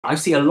I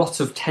see a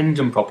lot of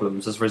tendon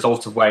problems as a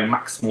result of wearing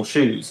maximal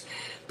shoes,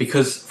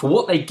 because for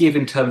what they give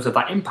in terms of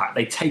that impact,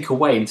 they take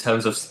away in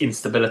terms of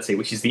instability,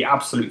 which is the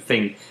absolute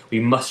thing we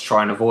must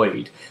try and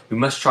avoid. We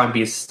must try and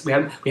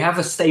we have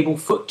a stable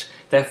foot,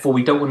 therefore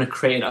we don't want to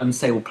create an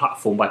unstable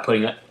platform by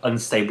putting an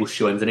unstable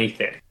shoe underneath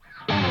it.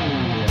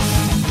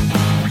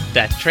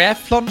 That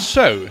Triathlon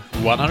Show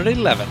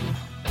 111.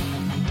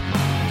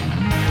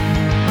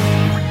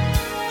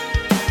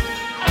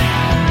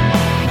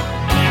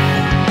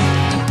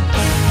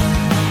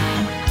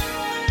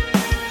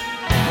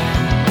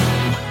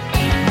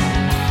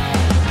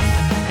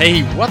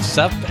 Hey, what's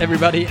up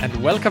everybody, and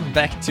welcome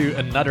back to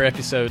another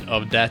episode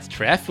of That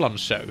Triathlon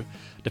Show,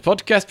 the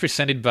podcast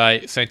presented by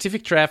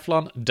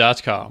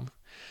scientifictriathlon.com.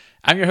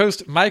 I'm your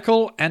host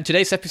Michael, and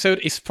today's episode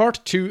is part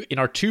 2 in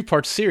our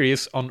 2-part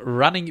series on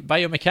running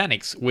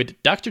biomechanics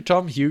with Dr.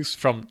 Tom Hughes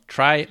from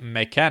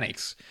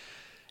Biomechanics.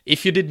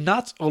 If you did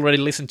not already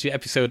listen to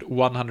episode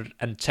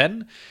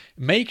 110,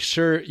 make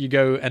sure you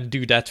go and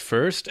do that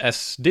first,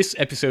 as this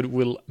episode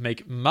will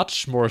make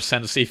much more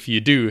sense if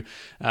you do,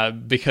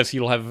 because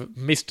you'll have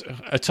missed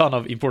a ton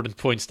of important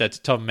points that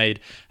Tom made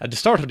at the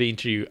start of the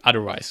interview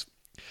otherwise.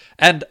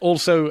 And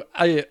also,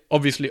 I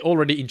obviously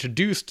already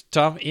introduced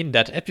Tom in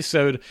that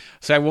episode,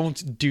 so I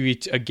won't do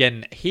it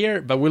again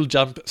here, but we'll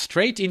jump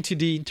straight into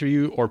the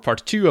interview, or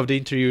part 2 of the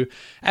interview,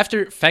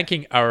 after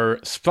thanking our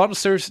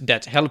sponsors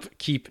that help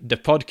keep the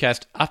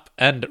podcast up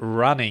and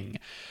running.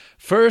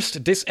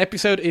 First, this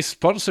episode is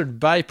sponsored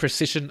by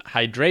Precision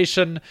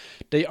Hydration.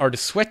 They are the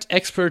sweat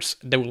experts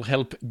that will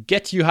help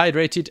get you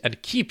hydrated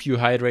and keep you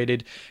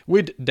hydrated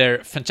with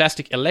their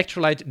fantastic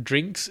electrolyte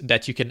drinks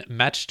that you can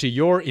match to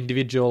your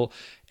individual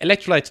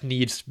electrolyte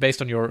needs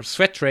based on your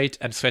sweat rate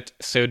and sweat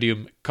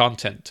sodium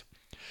content.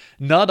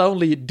 Not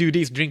only do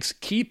these drinks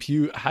keep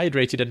you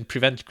hydrated and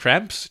prevent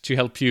cramps to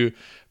help you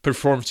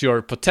perform to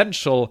your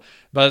potential,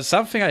 but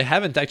something I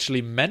haven't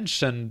actually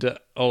mentioned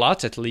a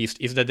lot, at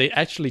least, is that they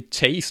actually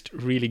taste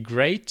really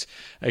great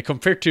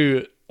compared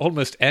to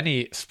almost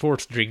any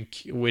sports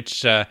drink,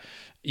 which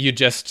you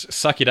just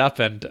suck it up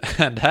and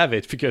have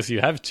it because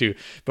you have to.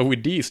 But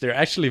with these, they're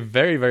actually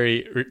very,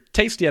 very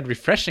tasty and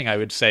refreshing, I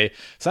would say.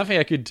 Something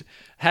I could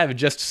have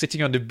just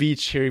sitting on the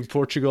beach here in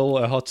Portugal,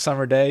 a hot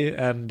summer day,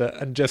 and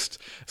just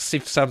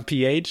sip some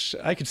pH.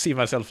 I could see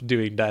myself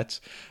doing that.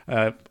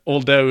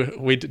 Although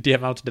with the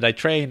amount that I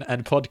train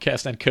and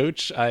podcast and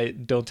coach, I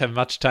don't have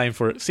much time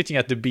for sitting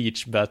at the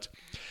beach. But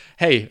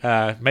hey,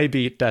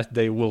 maybe that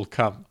day will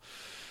come.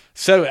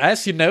 So,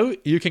 as you know,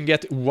 you can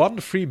get 1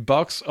 free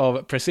box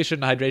of Precision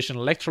Hydration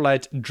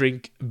Electrolyte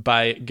drink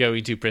by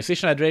going to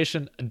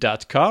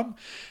precisionhydration.com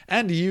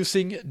and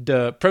using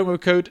the promo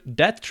code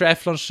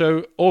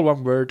ThatTriathlonShow, all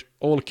one word,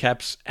 all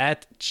caps,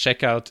 at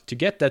checkout to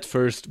get that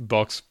first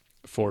box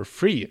for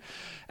free.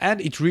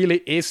 And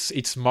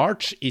it's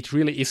March, it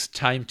really is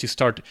time to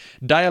start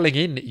dialing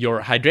in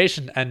your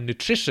hydration and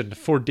nutrition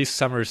for this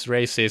summer's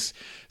races.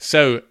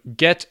 So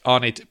get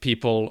on it,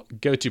 people.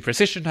 Go to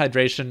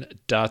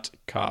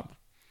precisionhydration.com.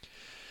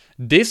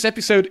 This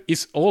episode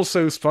is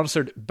also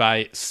sponsored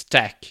by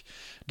Stack.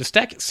 The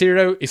Stack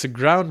Zero is a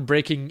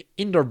groundbreaking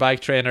indoor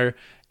bike trainer.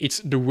 It's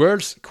the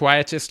world's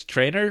quietest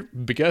trainer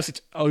because it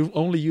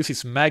only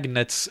uses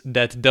magnets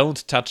that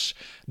don't touch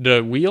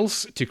the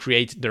wheels to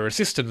create the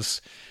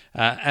resistance.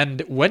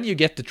 And when you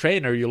get the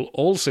trainer, you'll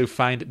also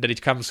find that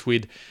it comes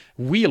with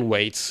wheel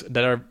weights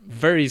that are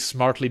very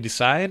smartly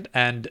designed,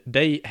 and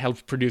they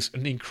help produce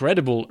an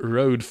incredible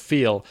road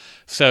feel.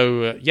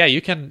 So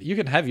you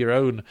can have your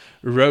own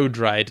road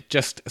ride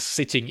just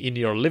sitting in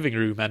your living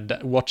room and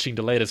watching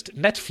the latest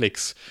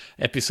Netflix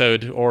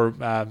episode, or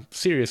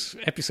series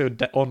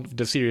episode on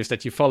the series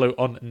that you follow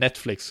on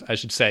Netflix, I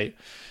should say.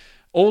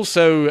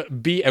 Also,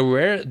 be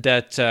aware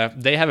that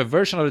they have a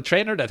version of the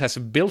trainer that has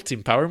a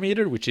built-in power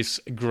meter, which is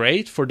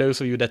great for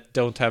those of you that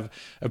don't have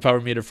a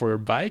power meter for your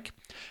bike.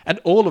 And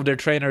all of their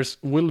trainers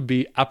will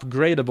be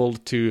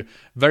upgradable to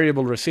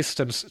variable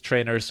resistance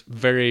trainers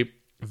very,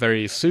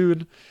 very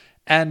soon.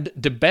 And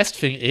the best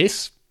thing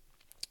is,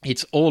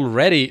 it's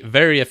already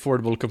very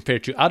affordable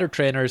compared to other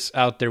trainers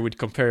out there with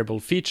comparable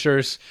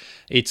features.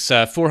 It's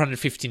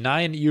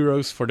 459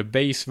 euros for the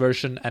base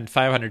version and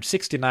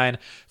 569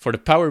 for the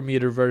power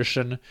meter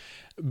version.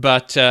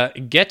 But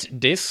get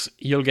this,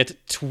 you'll get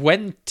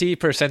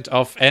 20%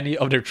 off any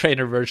of their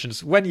trainer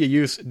versions when you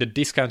use the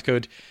discount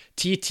code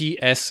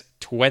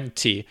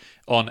TTS20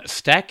 on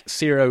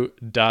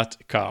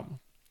stackzero.com.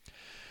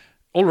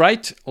 All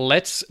right,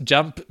 let's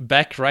jump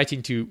back right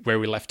into where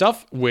we left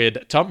off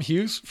with Tom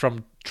Hughes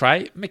from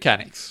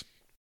Biomechanics.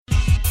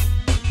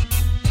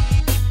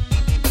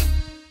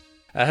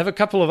 I have a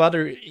couple of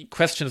other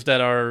questions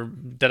that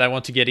I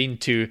want to get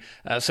into.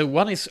 So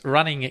one is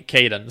running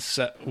cadence.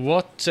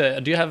 What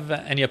do you have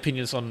any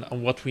opinions on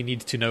what we need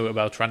to know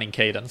about running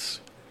cadence?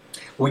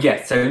 Well,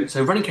 yeah.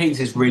 So running cadence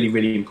is really,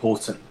 really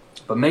important,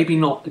 but maybe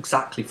not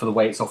exactly for the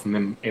way it's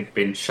often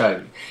been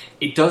shown.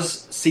 It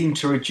does seem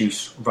to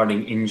reduce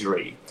running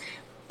injury,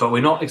 but we're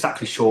not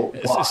exactly sure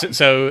why.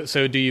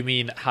 So do you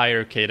mean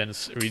higher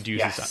cadence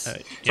reduces?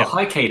 Yes. Yeah. So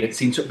high cadence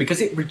seems to, because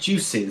it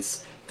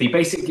reduces the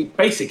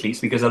basically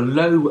it's because a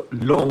low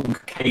long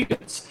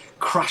cadence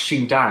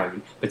crashing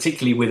down,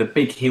 particularly with a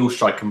big heel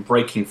strike and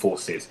braking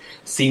forces,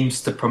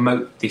 seems to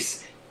promote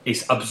this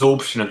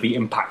absorption of the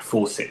impact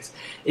forces.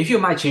 If you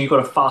imagine you've got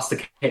a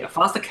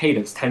faster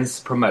cadence tends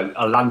to promote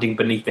a landing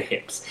beneath the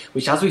hips,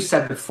 which, as we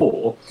said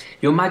before,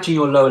 you imagine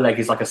your lower leg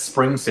is like a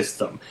spring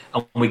system,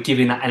 and we're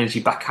giving that energy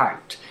back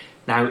out.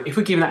 Now, if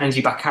we're giving that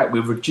energy back out,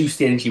 we reduce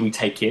the energy we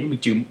take in. We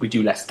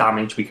do less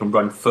damage. We can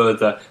run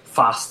further,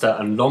 faster,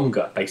 and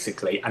longer,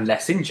 basically, and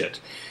less injured.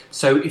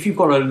 So, if you've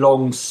got a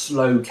long,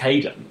 slow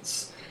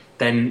cadence,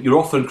 then you're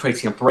often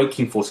creating a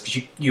braking force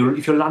because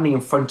if you're landing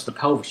in front of the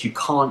pelvis, you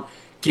can't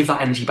give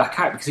that energy back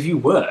out, because if you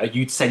were,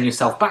 you'd send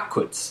yourself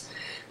backwards.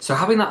 So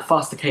having that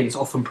faster cadence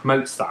often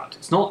promotes that.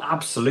 It's not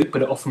absolute,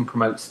 but it often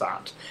promotes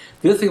that.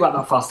 The other thing about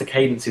that faster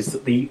cadence is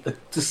that the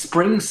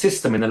spring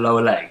system in the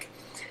lower leg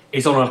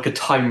is on like a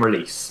time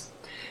release.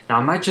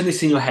 Now imagine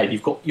this in your head.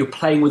 You're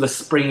playing with a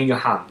spring in your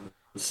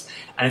hands,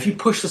 and if you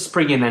push the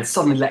spring in and then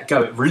suddenly let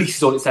go, it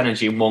releases all its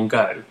energy in one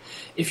go.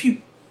 If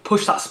you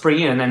push that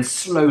spring in and then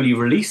slowly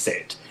release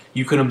it,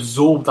 you can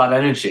absorb that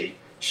energy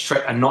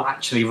straight and not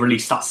actually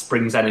release that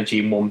spring's energy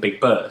in one big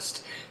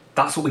burst.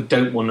 That's what we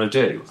don't want to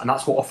do, and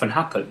that's what often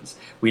happens.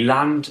 We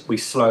land, we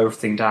slow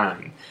everything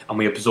down, and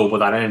we absorb all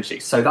that energy.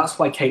 So that's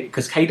why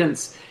because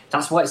cadence.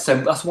 That's why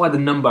the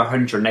number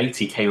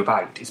 180 came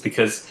about. It's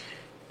because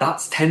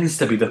that tends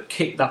to be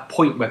that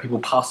point where people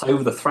pass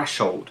over the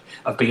threshold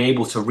of being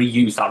able to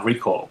reuse that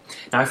recoil.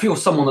 Now, if you're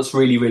someone that's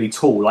really, really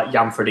tall, like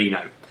Jan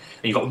Frodeno, and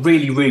you've got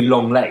really, really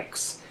long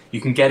legs,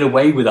 you can get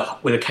away with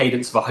a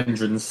cadence of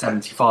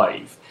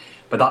 175.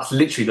 But that's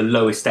literally the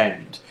lowest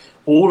end.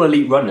 All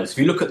elite runners, if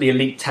you look at the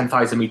elite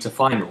 10,000 meter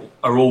final,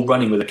 are all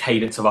running with a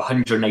cadence of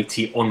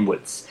 180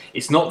 onwards.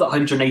 It's not that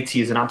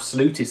 180 is an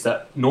absolute, it's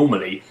that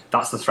normally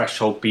that's the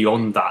threshold.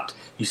 Beyond that,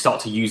 you start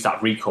to use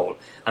that recoil.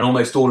 And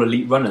almost all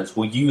elite runners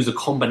will use a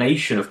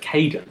combination of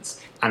cadence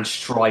and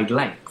stride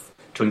length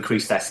to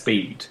increase their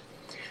speed.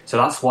 So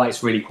that's why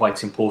it's really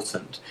quite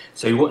important.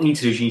 So what you need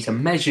to do is you need to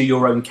measure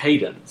your own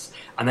cadence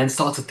and then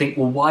start to think,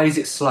 well, why is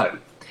it slow?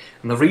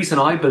 And the reason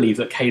I believe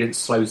that cadence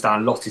slows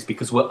down a lot is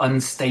because we're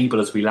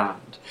unstable as we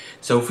land.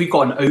 So if we've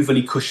got an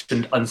overly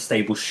cushioned,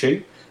 unstable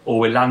shoe,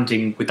 or we're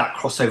landing with that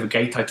crossover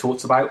gait I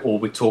talked about, or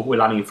we're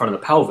landing in front of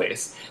the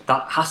pelvis,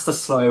 that has to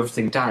slow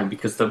everything down,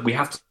 because we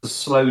have to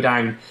slow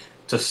down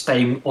to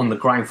stay on the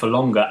ground for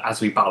longer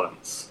as we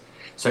balance.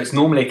 So it's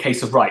normally a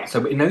case of, right,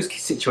 so in those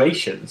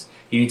situations,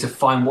 you need to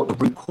find what the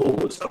root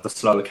cause of the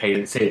slower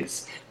cadence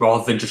is,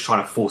 rather than just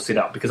trying to force it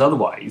up, because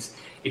otherwise,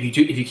 if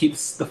you keep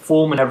the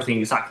form and everything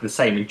exactly the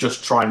same and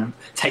just try and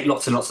take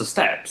lots and lots of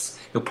steps,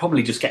 you'll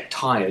probably just get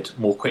tired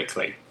more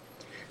quickly.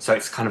 So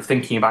it's kind of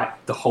thinking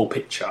about the whole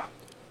picture.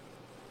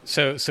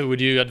 So would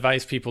you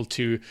advise people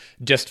to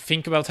just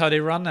think about how they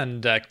run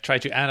and try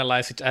to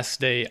analyze it as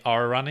they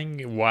are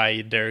running,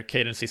 why their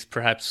cadence is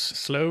perhaps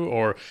slow,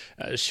 or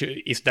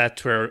is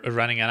that where a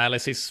running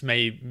analysis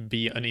may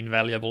be an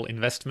invaluable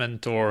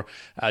investment, or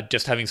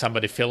just having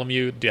somebody film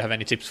you? Do you have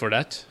any tips for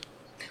that?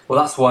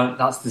 Well,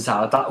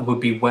 that would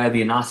be where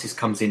the analysis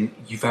comes in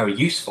very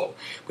useful,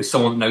 with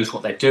someone that knows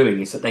what they're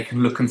doing, is that they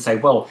can look and say,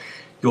 well,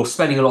 you're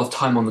spending a lot of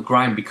time on the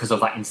ground because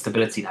of that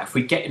instability. Now, if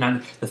we get in,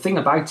 and the thing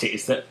about it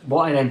is that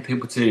what I then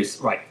people to do is,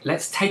 right,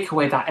 let's take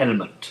away that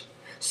element.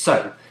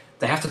 So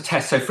they have to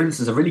test. So, for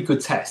instance, a really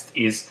good test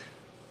is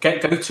go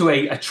to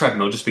a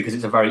treadmill, just because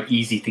it's a very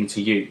easy thing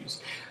to use.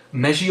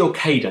 Measure your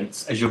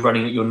cadence as you're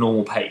running at your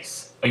normal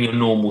pace and your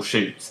normal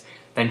shoes.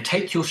 Then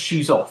take your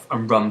shoes off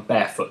and run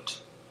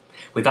barefoot.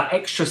 With that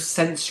extra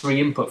sensory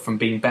input from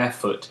being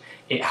barefoot,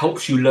 it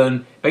helps you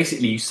learn.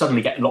 Basically, you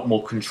suddenly get a lot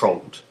more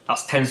controlled. That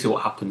tends to be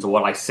what happens, or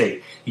what I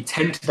see. You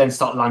tend to then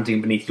start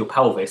landing beneath your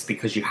pelvis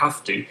because you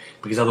have to,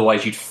 because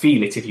otherwise you'd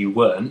feel it if you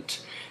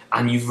weren't,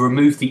 and you've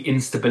removed the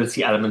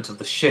instability element of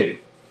the shoe.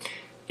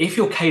 If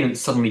your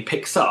cadence suddenly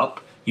picks up,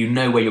 you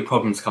know where your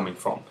problem's coming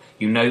from.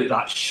 You know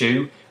that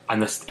shoe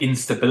and the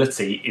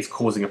instability is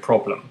causing a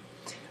problem.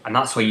 And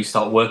that's where you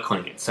start work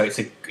on it. So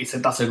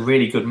that's a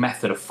really good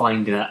method of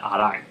finding that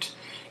out.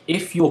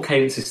 If your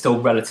cadence is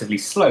still relatively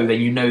slow, then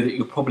you know that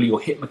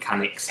your hip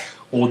mechanics,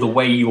 or the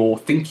way you're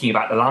thinking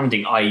about the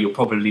landing, i.e. you're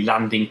probably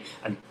landing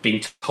and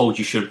being told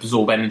you should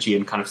absorb energy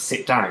and kind of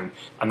sit down,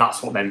 and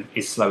that's what then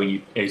is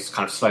slowing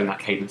that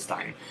cadence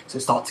down. So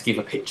it starts to give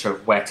a picture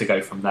of where to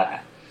go from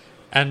there.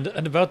 And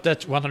about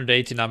that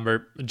 180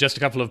 number, just a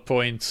couple of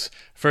points.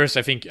 First,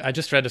 I think I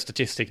just read a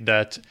statistic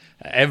that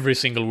every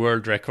single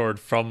world record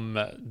from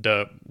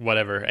the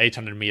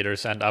 800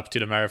 meters and up to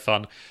the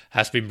marathon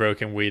has been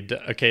broken with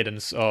a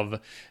cadence of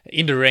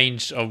in the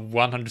range of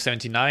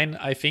 179,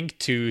 I think,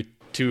 to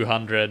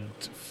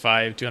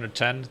 205,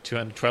 210,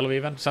 212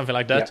 even, something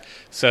like that. Yeah.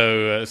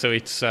 So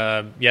it's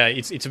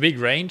a big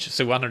range.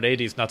 So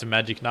 180 is not a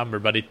magic number,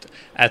 but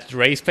at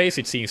race pace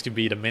it seems to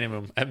be the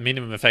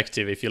minimum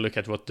effective if you look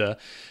at what the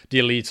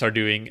elites are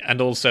doing.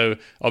 And also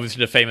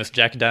obviously the famous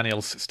Jack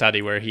Daniels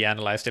study where he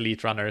analyzed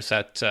elite runners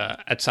at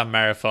some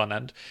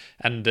marathon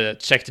and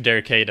checked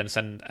their cadence,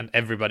 and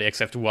everybody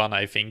except one,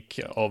 I think,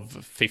 of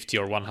 50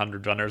 or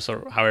 100 runners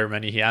or however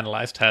many he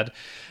analyzed had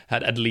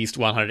at least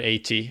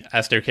 180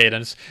 as their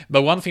cadence.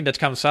 But one thing that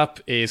comes up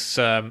is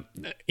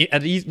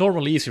at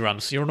normal easy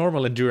runs, your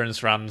normal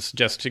endurance runs,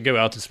 just to go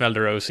out and smell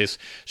the roses,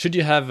 should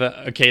you have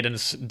a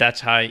cadence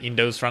that high in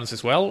those runs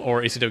as well,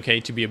 or is it okay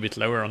to be a bit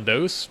lower on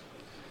those?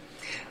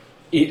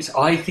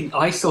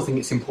 I still think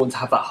it's important to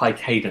have that high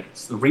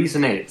cadence. The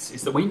reason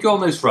is that when you go on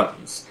those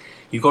runs,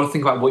 you've got to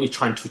think about what you're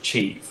trying to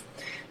achieve.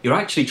 You're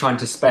actually trying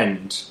to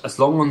spend as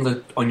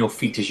long on your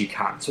feet as you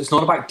can. So it's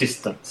not about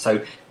distance.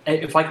 So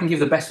if I can give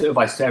the best bit of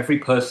advice to every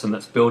person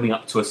that's building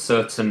up to a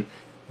certain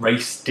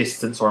race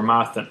distance or a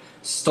marathon,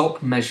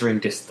 stop measuring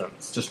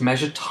distance. Just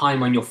measure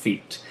time on your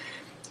feet.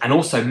 And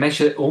also you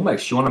want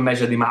to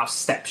measure the amount of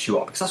steps you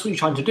are, because that's what you're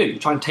trying to do. You're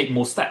trying to take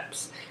more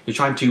steps. You're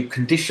trying to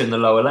condition the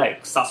lower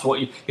legs. That's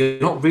what you're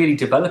not really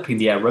developing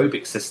the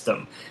aerobic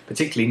system,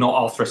 particularly not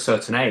after a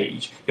certain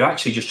age. You're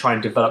actually just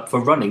trying to develop for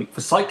running.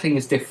 For cycling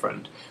is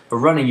different. For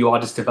running, you are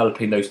just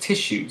developing those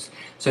tissues.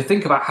 So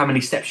think about how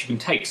many steps you can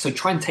take. So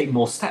try and take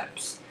more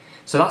steps.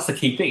 So that's the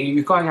key thing.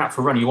 You're going out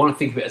for running. You want to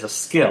think of it as a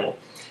skill.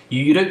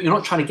 You're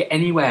not trying to get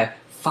anywhere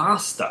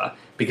faster,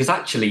 because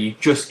actually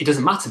it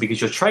doesn't matter, because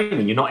you're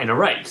training. You're not in a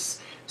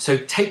race. So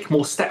take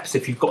more steps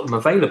if you've got them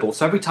available.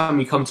 So every time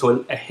you come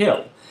to a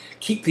hill,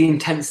 keep the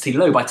intensity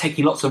low by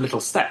taking lots of little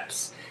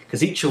steps,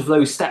 because each of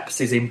those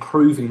steps is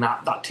improving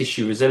that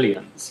tissue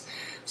resilience.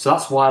 So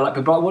that's why what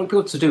I want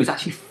people to do is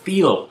actually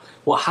feel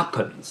what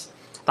happens.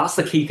 That's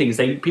the key thing. Is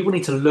people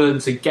need to learn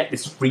to get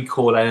this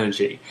recoil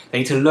energy. They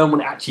need to learn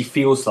what it actually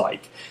feels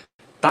like.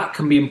 That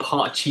can be in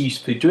part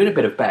achieved through doing a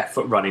bit of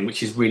barefoot running,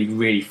 which is really,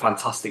 really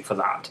fantastic for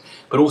that,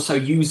 but also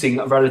using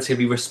a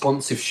relatively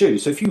responsive shoe.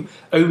 So if you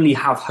only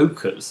have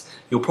Hokas,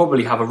 you'll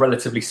probably have a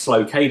relatively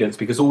slow cadence,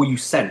 because all you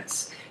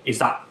sense is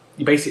that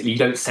you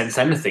don't sense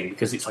anything,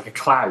 because it's like a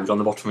cloud on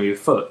the bottom of your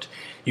foot.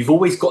 You've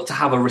always got to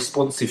have a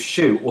responsive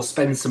shoe, or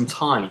spend some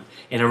time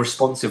in a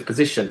responsive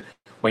position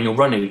when you're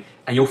running,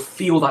 and you'll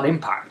feel that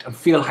impact and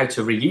feel how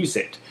to reuse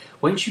it.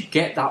 Once you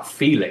get that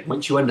feeling,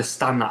 once you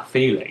understand that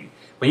feeling,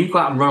 when you go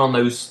out and run on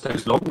those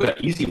longer,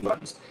 easy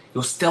runs,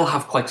 you'll still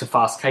have quite a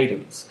fast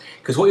cadence.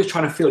 Because what you're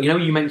trying to feel,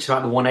 you mentioned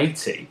about the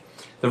 180,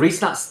 the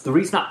reason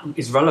that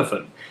is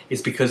relevant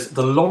is because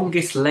the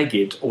longest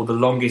legged or the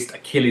longest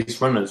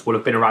Achilles runners will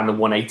have been around the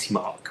 180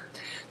 mark.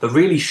 The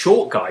really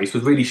short guys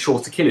with really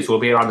short Achilles will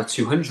be around the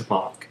 200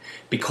 mark,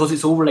 because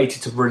it's all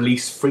related to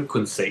release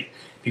frequency.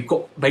 You've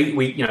got,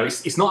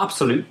 it's not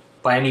absolute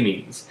by any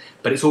means,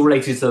 but it's all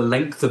related to the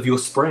length of your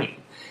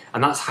spring,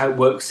 and that's how it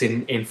works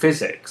in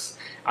physics.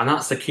 And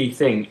that's the key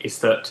thing, is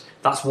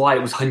that's why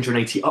it was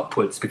 180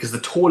 upwards, because the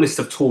tallest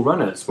of tall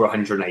runners were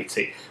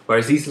 180,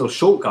 whereas these little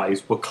short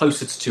guys were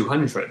closer to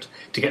 200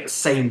 to get the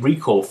same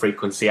recoil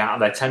frequency out of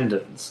their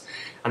tendons.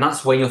 And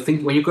that's when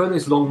when you're going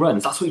those long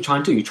runs, that's what you're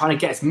trying to do. You're trying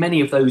to get as many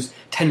of those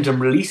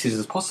tendon releases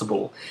as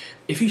possible.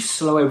 If you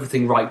slow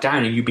everything right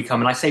down and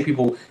and I say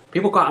people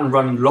go out and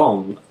run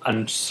long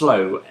and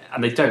slow,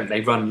 and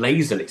they run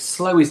lazily.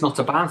 Slow is not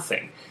a bad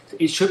thing.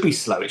 It should be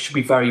slow. It should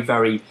be very,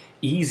 very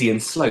easy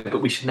and slow, but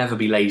we should never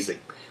be lazy.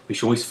 We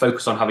should always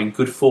focus on having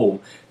good form.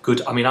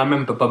 I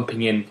remember I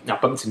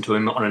bumped into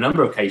him on a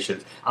number of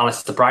occasions,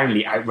 Alistair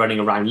Brownlee out running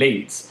around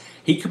Leeds.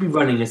 He could be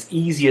running as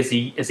easy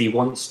as he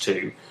wants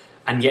to,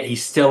 and yet he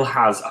still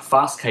has a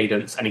fast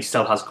cadence, and he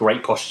still has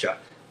great posture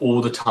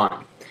all the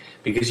time.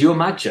 Because you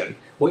imagine,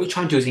 what you're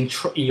trying to do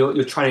is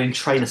you're trying to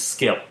entrain a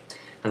skill.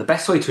 And the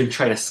best way to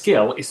entrain a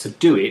skill is to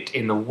do it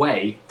in the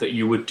way that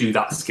you would do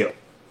that skill.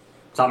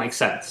 Does that make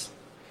sense?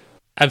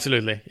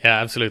 Absolutely,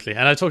 yeah, absolutely.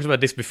 And I talked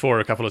about this before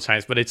a couple of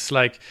times, but it's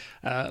like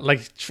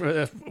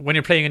when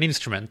you're playing an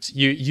instrument,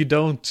 you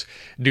don't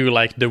do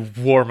like the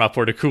warm up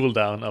or the cool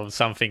down of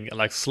something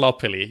like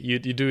sloppily. You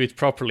do it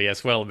properly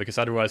as well, because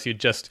otherwise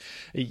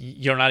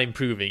you're not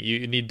improving.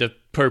 You need the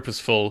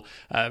purposeful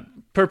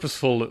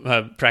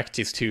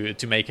practice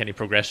to make any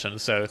progression.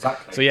 So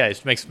exactly. So yeah,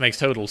 it makes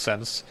total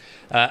sense.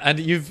 And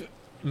you've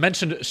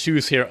mentioned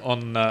shoes here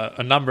on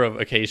a number of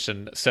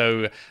occasions,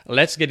 so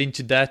let's get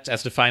into that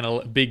as the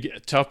final big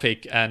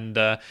topic. And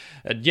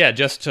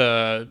just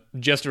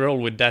roll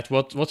with that.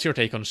 What's your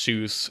take on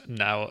shoes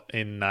now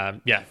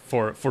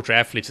for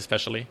triathletes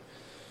especially?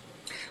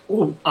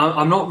 Well,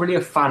 I'm not really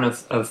a fan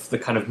of the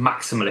kind of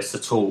maximalist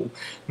at all.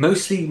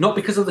 Mostly not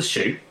because of the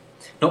shoe,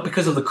 not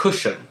because of the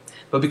cushion,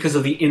 but because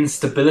of the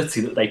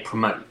instability that they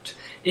promote.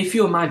 If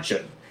you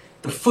imagine,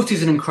 the foot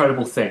is an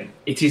incredible thing.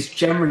 It is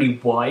generally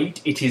wide.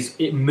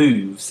 It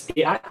moves.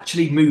 It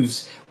actually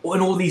moves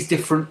in all these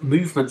different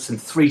movements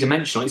and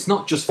three-dimensional. It's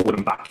not just forward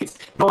and back. It's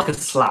not like a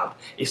slab.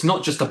 It's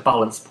not just a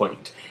balance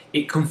point.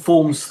 It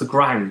conforms to the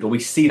ground, or we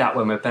see that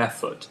when we're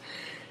barefoot.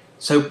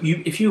 So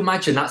if you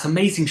imagine that's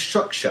amazing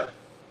structure.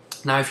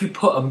 Now, if you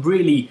put a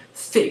really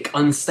thick,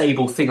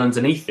 unstable thing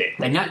underneath it,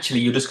 then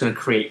actually you're just going to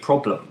create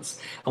problems.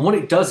 And what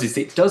it does is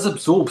it does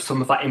absorb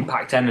some of that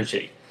impact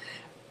energy.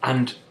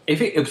 And if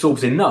it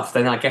absorbs enough,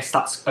 then I guess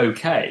that's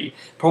okay.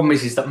 Problem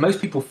is that most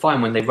people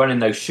find when they run in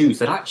those shoes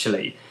that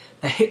actually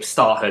their hips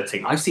start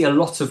hurting. I see a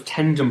lot of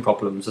tendon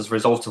problems as a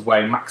result of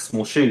wearing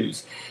maximal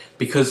shoes,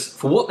 because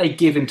for what they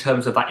give in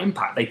terms of that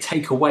impact, they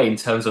take away in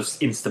terms of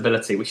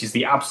instability, which is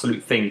the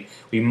absolute thing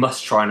we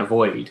must try and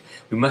avoid.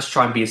 We must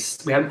try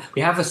and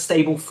we have a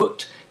stable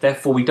foot,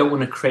 therefore we don't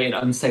want to create an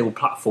unstable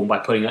platform by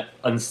putting an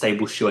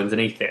unstable shoe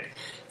underneath it.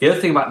 The other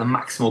thing about the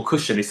maximal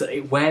cushion is that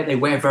they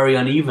wear very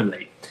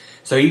unevenly.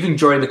 So even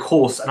during the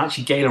course, and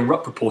actually Galen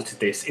Rupp reported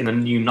this in a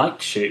new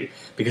Nike shoe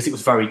because it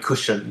was very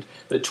cushioned,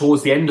 that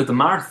towards the end of the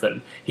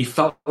marathon, he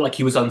felt like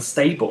he was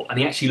unstable and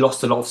he actually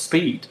lost a lot of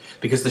speed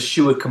because the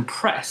shoe had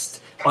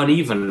compressed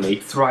unevenly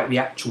throughout the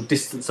actual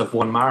distance of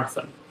one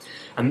marathon.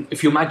 And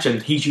if you imagine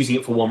he's using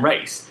it for one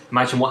race,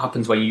 imagine what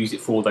happens when you use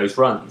it for all those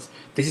runs.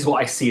 This is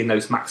what I see in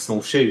those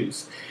maximal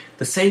shoes.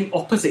 The same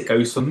opposite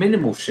goes for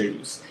minimal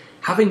shoes.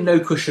 Having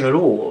no cushion at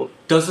all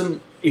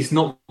is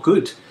not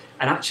good,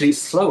 and actually it's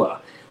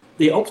slower.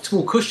 The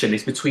optimal cushion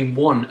is between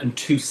 1 and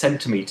 2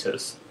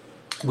 centimeters,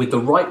 with the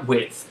right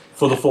width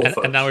for the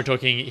forefoot. And now we're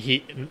talking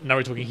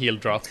heel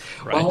drop,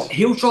 right? Well,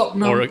 heel drop,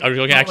 no. Or are we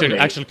talking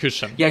actual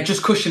cushion? Yeah,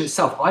 just cushion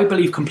itself. I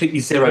believe completely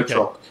zero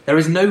drop. There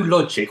is no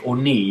logic or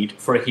need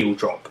for a heel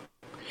drop.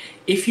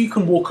 If you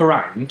can walk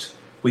around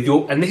with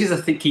and this is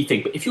a key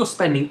thing, but if you're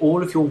spending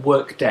all of your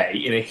work day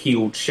in a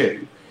heeled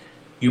shoe,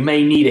 you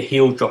may need a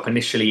heel drop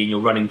initially in your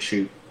running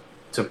shoe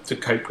to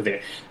cope with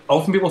it.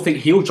 Often people think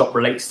heel drop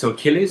relates to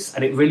Achilles,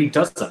 and it really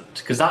doesn't,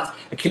 because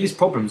Achilles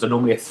problems are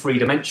normally a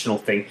three-dimensional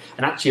thing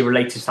and actually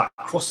related to that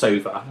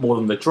crossover more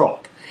than the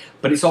drop.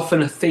 But it's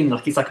often a thing,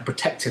 like it's like a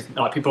protective,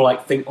 like people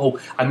think, oh,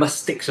 I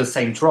must stick to the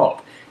same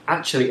drop.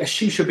 Actually, a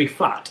shoe should be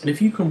flat, and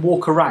if you can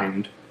walk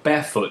around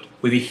barefoot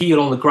with your heel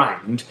on the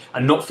ground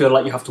and not feel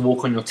like you have to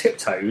walk on your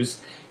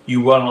tiptoes, you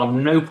will have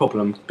no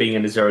problem being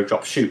in a zero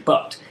drop shoe.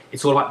 But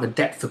it's all about the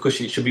depth of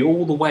cushion. It should be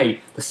all the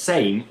way the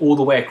same, all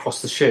the way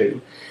across the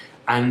shoe.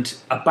 And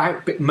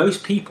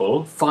most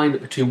people find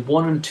that between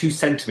 1 and 2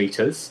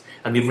 centimeters,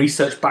 and the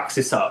research backs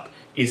this up,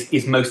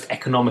 is most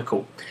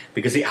economical,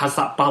 because it has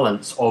that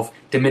balance of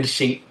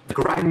diminishing the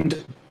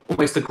ground,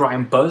 almost the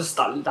ground buzz,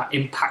 that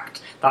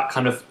impact, that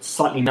kind of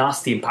slightly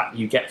nasty impact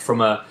you get from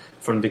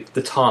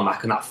the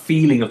tarmac, and that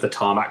feeling of the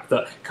tarmac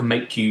that can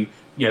make you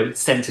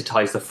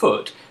sensitize the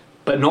foot,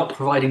 but not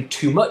providing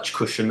too much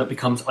cushion that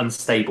becomes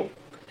unstable.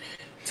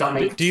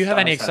 Do you have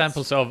any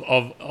examples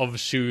of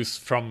shoes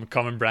from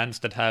common brands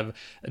that have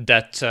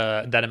that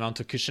amount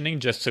of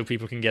cushioning, just so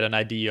people can get an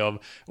idea of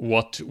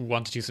what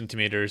 1 to 2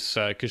 centimeters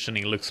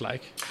cushioning looks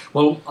like?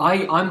 Well,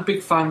 I'm a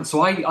big fan.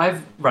 So I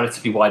have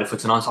relatively wider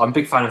foot, and I'm a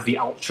big fan of the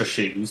Ultra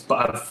shoes.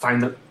 But I've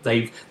found that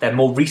their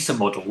more recent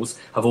models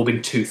have all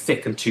been too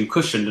thick and too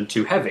cushioned and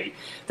too heavy.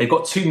 They've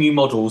got 2 new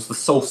models, the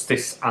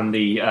Solstice and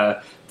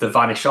the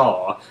Vanish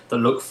R, that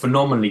look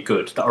phenomenally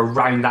good, that are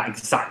around that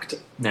exact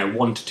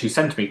 1 to 2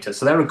 centimeters.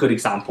 So they're a good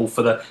example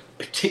for the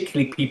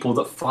particularly people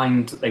that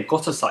find that they've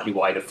got a slightly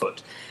wider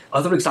foot.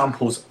 Other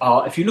examples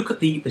are, if you look at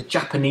the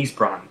Japanese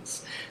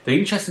brands, the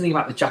interesting thing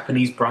about the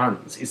Japanese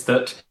brands is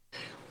that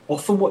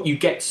often what you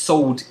get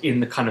sold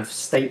in the kind of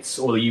States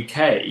or the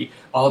UK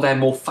are their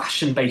more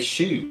fashion-based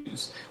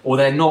shoes, or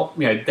they're not,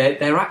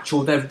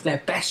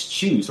 their best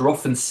shoes are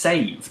often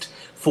saved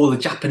for the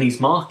Japanese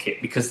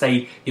market, because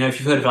they, if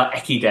you've heard of like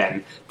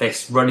Ekiden,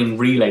 this running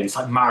relay, it's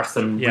like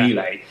marathon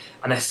relay,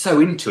 and they're so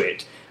into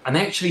it, and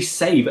they actually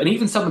save. And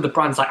even some of the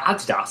brands like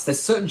Adidas,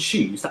 there's certain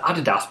shoes that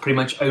Adidas pretty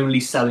much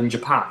only sell in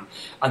Japan,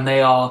 and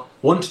they are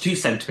 1 to 2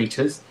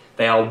 centimeters,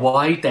 they are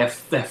wide, they're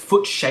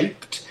foot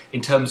shaped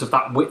in terms of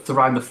that width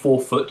around the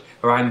forefoot,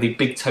 around the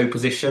big toe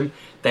position.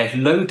 They're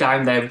low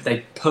down,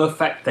 they're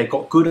perfect, they've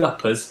got good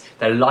uppers,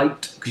 they're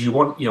light, because you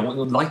want the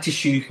lightest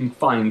shoe you can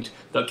find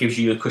that gives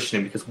you the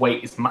cushioning, because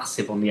weight is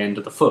massive on the end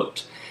of the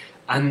foot.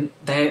 And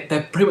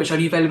they're pretty much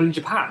only available in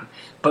Japan.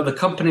 But the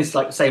companies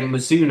like, say,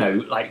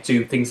 Mizuno,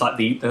 do things like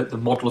the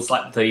models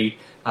like the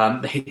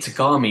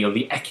Hitagami or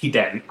the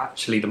Ekiden,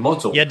 actually the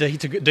model. Yeah, the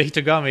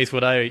Hitagami is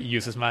what I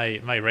use as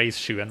my race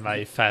shoe and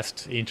my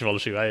fast interval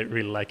shoe. I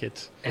really like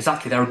it.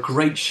 Exactly, they're a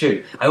great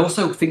shoe. I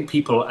also think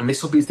people, and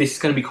this is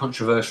going to be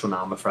controversial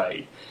now, I'm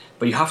afraid,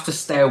 but you have to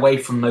stay away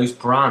from those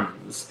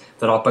brands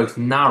that are both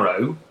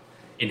narrow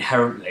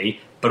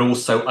inherently, but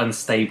also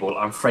unstable.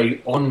 I'm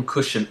afraid On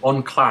Cushion,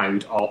 On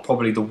Cloud are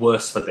probably the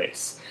worst for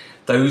this.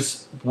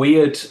 Those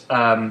weird,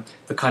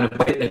 the kind of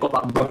way they've got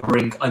that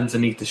rubbering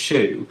underneath the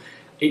shoe,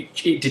 it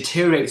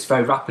deteriorates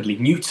very rapidly.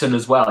 Newton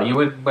as well.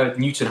 Where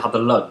Newton had the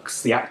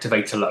lugs, the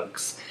activator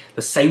lugs,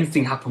 the same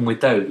thing happened with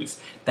those.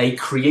 They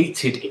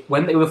created,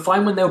 when they were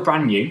fine when they were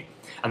brand new,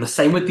 and the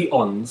same with the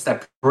Ons,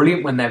 they're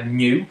brilliant when they're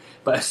new,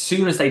 but as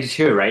soon as they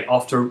deteriorate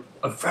after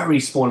a very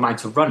small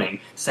amount of running,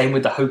 same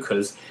with the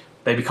Hokas,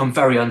 they become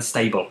very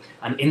unstable.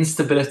 And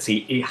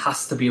instability, it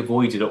has to be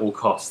avoided at all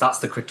costs. That's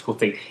the critical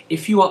thing.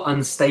 If you are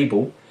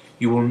unstable,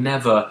 you will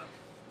never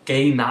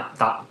gain that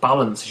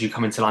balance as you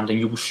come into landing.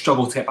 You will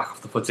struggle to get back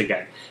off the foot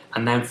again,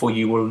 and therefore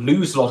you will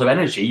lose a lot of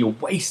energy. You'll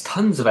waste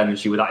tons of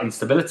energy with that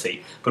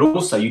instability, but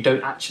also you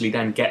don't actually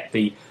then get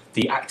the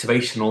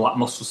activation or that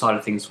muscle side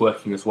of things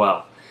working as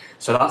well.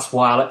 So that's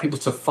why I like people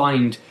to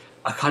find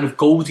a kind of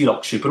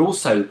Goldilocks shoe, but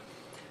also,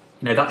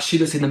 that shoe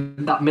that's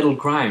in that middle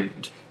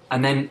ground.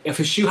 And then if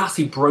a shoe has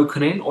to be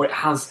broken in,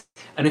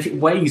 and if it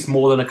weighs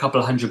more than a couple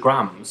of 100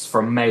 grams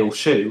for a male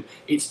shoe,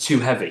 it's too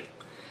heavy,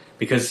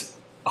 because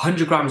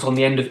 100 grams on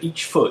the end of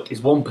each foot is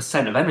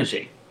 1% of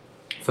energy.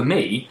 For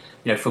me,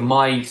 for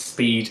my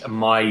speed and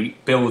my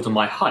build and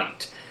my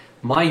height,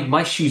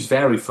 my shoes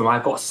vary from,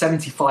 I've got a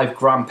 75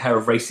 gram pair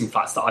of racing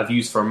flats that I've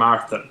used for a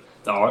marathon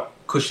that are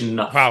cushioned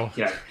enough. Wow.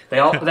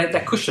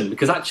 They're cushioned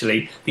because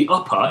actually the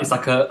upper is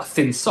like a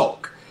thin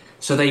sock.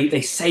 So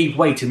they save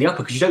weight in the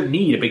upper because you don't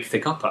need a big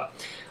thick upper.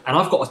 And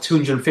I've got a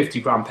 250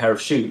 gram pair of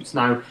shoes.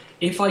 Now,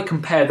 if I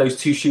compare those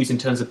two shoes in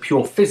terms of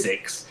pure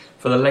physics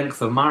for the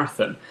length of a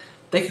marathon,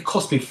 they could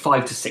cost me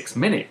 5 to 6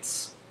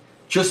 minutes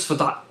just for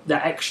that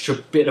extra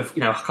bit of,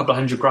 a couple of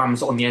 100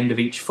 grams on the end of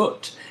each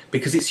foot,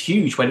 because it's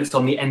huge when it's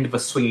on the end of a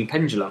swinging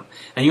pendulum.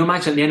 And you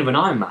imagine at the end of an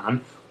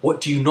Ironman,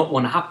 what do you not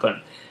want to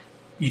happen?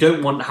 You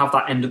don't want to have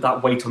that end of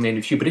that weight on the end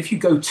of the shoe. But if you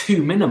go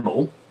too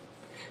minimal,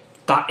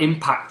 that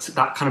impact,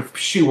 that kind of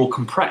shoe will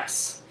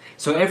compress.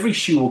 So every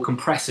shoe will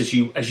compress as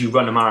you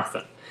run a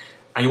marathon.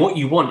 And what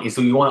you want is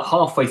that you want it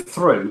halfway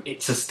through it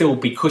to still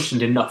be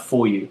cushioned enough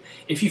for you.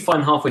 If you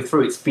find halfway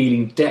through it's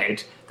feeling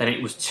dead,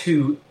 then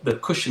the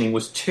cushioning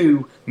was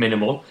too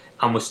minimal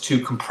and was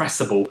too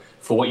compressible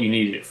for what you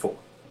needed it for.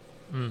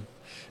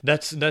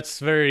 That's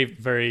very,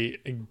 very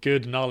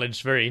good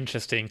knowledge, very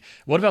interesting.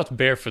 What about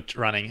barefoot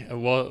running?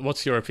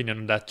 What's your opinion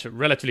on that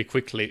relatively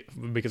quickly,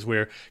 because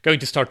we're going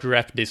to start to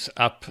wrap this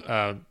up,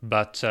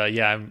 but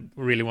I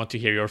really want to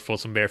hear your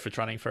thoughts on barefoot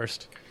running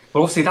first.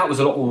 Well, obviously that was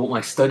a lot of what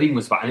my studying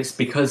was about, and it's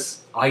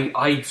because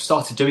I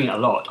started doing it a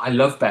lot. I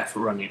love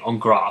barefoot running on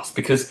grass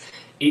because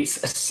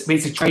it's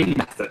a training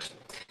method.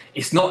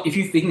 It's not, if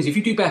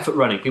you do barefoot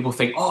running, people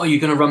think, oh, you're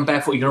going to run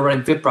barefoot, you're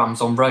going to run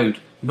Vibrams on road.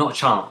 Not a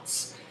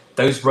chance.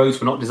 Those roads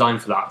were not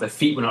designed for that. Their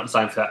feet were not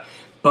designed for that.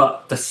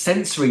 But the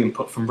sensory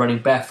input from running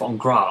barefoot on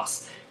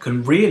grass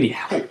can really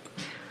help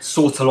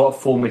sort a lot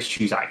of form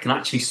issues out. It can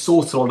actually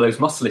sort a lot of those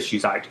muscle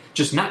issues out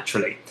just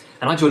naturally.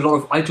 And I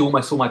do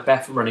almost all my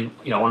barefoot running,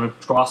 on a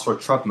grass or a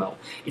treadmill.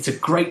 It's a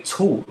great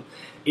tool.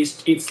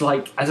 It's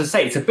like, as I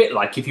say, it's a bit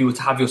like if you were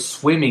to have your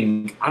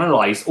swimming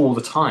analysed all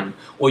the time,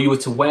 or you were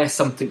to wear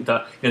something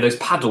that, those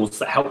paddles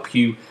that help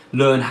you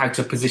learn how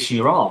to position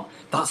your arm.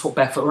 That's what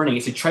barefoot running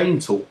is. It's a training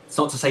tool. It's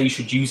not to say you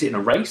should use it in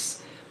a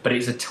race, but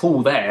it's a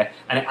tool there,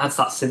 and it adds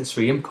that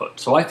sensory input.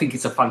 So I think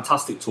it's a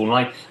fantastic tool,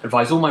 and I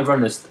advise all my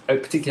runners,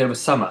 particularly over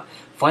summer,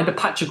 find a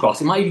patch of grass.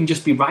 It might even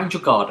just be around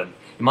your garden.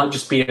 It might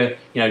just be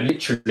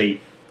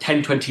literally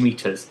 10, 20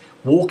 metres,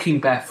 walking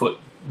barefoot,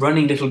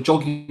 running little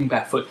jogging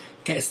barefoot,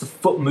 gets the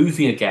foot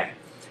moving again,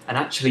 and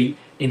actually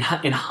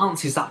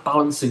enhances that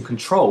balance and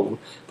control,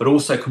 but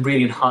also can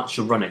really enhance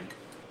your running.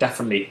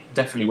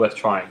 Definitely worth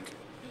trying.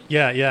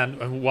 Yeah,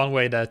 and one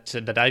way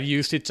that I've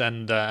used it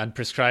and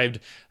prescribed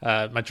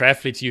my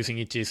triathletes using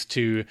it is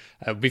to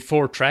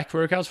before track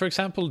workouts, for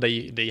example,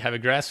 they have a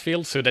grass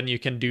field, so then you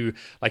can do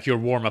like your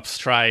warm up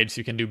strides,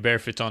 you can do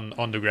barefoot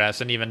on the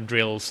grass, and even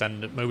drills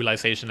and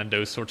mobilization and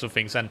those sorts of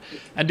things, and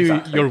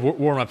do your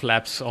warm up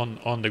laps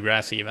on the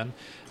grass even.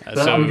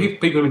 People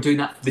have been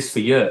doing this for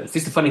years.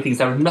 This is the funny thing: is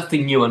there is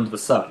nothing new under the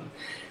sun.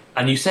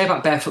 And you say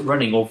about barefoot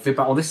running or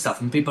all this stuff,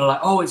 and people are like,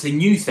 "Oh, it's a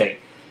new thing,"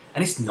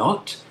 and it's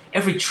not.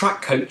 Every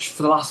track coach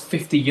for the last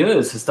 50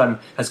 years has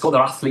got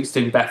their athletes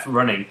doing barefoot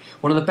running.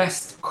 One of the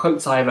best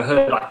quotes I ever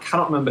heard, I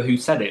cannot remember who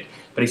said it,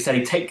 but he said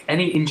he'd take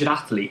any injured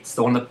athletes,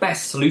 one of the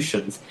best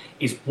solutions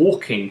is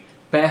walking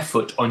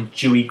barefoot on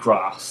dewy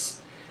grass.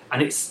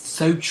 And it's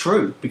so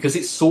true, because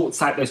it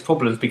sorts out those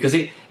problems, because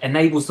it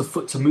enables the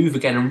foot to move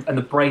again and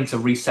the brain to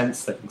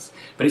resense things.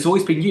 But it's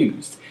always been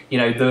used.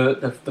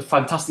 The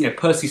fantastic,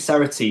 Percy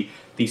Cerutty,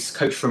 this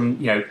coach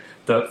from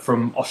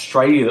from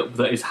Australia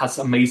that has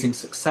amazing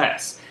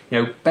success.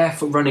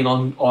 Barefoot running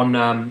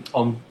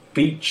on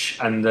beach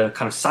and the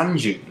kind of sand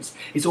dunes.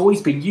 It's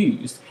always been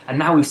used, and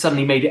now we've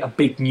suddenly made it a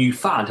big new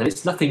fad, and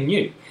it's nothing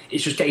new.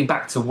 It's just getting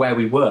back to where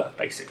we were,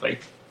 basically.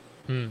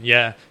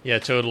 Yeah,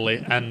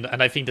 totally. And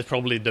I think that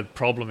probably the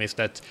problem is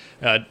that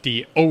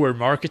the over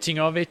marketing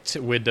of it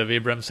with the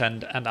Vibrams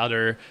and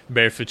other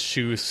barefoot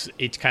shoes,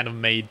 it kind of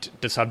made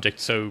the subject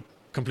so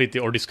completely,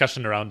 or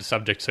discussion around the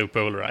subject so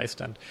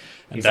polarized, and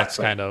exactly. That's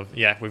kind of,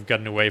 we've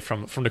gotten away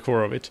from the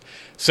core of it.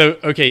 So,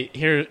 okay,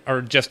 here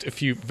are just a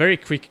few very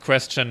quick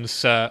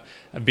questions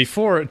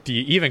before the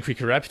even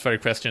quicker rapid fire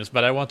questions,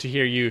 but I want to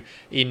hear you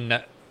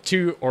in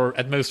 2 or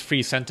at most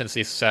 3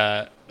 sentences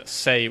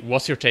say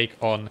what's your take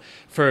on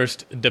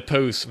first the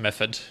pose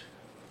method.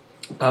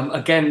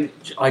 Again,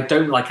 I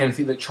don't like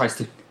anything that tries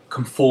to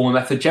conform a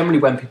method. Generally,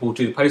 when people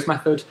do the pose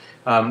method,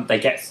 they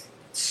get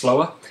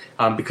slower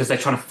because they're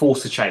trying to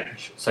force a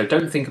change. So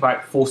don't think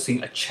about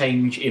forcing a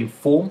change in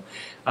form.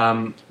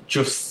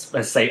 just,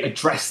 let's say,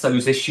 address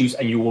those issues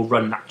and you will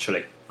run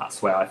naturally.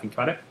 That's where I think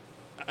about it.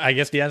 I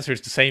guess the answer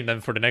is the same then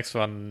for the next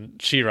one,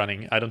 chi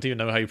running. I don't even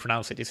know how you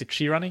pronounce it. Is it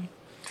chi running?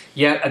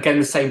 Yeah, again,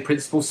 the same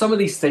principle. Some of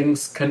these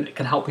things can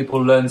help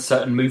people learn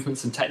certain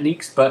movements and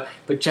techniques, but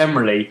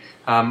generally,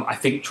 I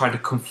think trying to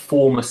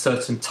conform a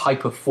certain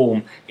type of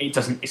form,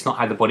 it's not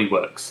how the body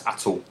works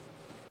at all.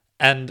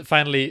 And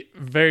finally,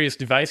 various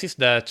devices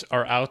that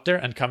are out there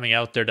and coming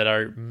out there that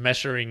are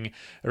measuring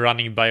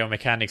running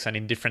biomechanics and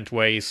in different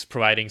ways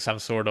providing some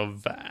sort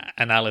of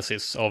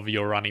analysis of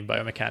your running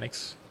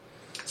biomechanics.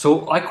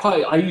 So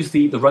I use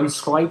the run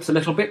scribes a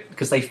little bit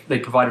because they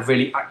provide a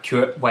really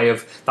accurate way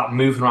of that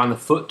moving around the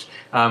foot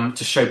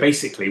to show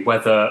basically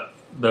whether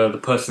the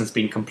person's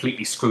been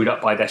completely screwed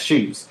up by their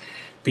shoes.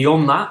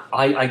 Beyond that,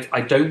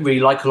 I don't really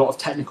like a lot of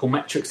technical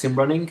metrics in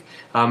running,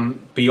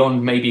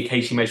 beyond maybe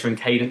occasionally measuring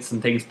cadence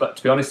and things. But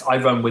to be honest, I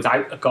run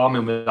without a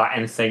Garmin, without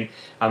anything.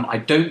 I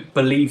don't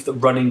believe that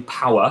running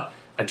power,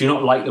 I do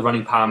not like the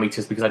running power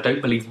meters because I don't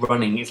believe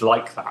running is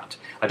like that.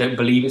 I don't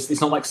believe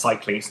it's not like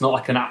cycling. It's not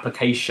like an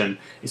application.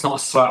 It's not a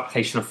slow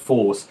application of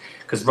force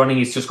because running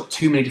has just got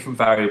too many different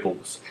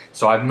variables.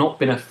 So I've not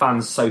been a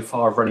fan so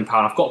far of running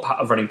power. I've got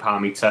a running power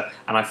meter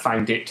and I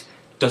found it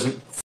doesn't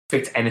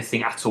fit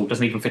anything at all,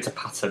 doesn't even fit a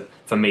pattern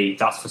for me,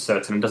 that's for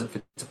certain, and doesn't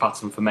fit a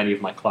pattern for many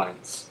of my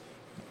clients.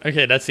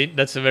 Okay, that's it.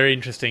 That's a very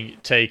interesting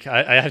take.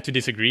 I have to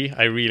disagree.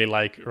 I really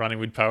like running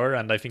with power,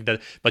 and I think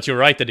that. But you're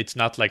right that it's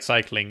not like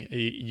cycling.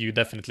 You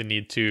definitely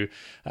need to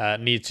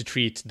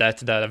treat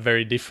that data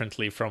very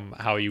differently from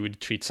how you would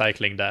treat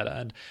cycling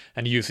data,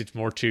 and use it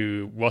more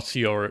to what's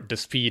the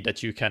speed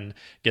that you can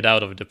get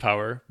out of the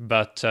power.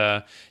 But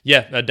I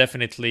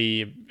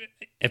definitely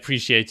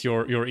appreciate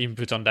your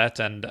input on that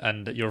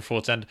and your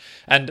thoughts and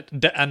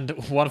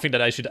one thing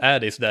that I should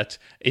add is that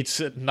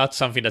it's not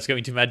something that's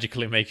going to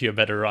magically make you a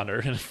better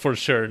runner. For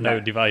sure, no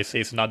device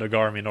is not a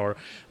Garmin or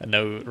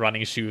no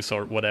running shoes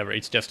or whatever.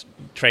 It's just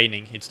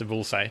training. It's the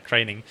bullseye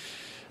training.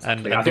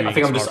 And I think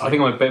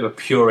I'm a bit of a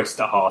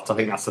purist at heart. I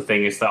think that's the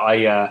thing is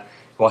that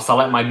whilst I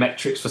like my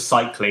metrics for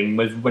cycling,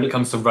 when it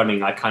comes to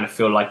running, I kind of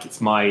feel like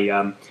it's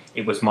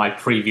it was my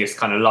previous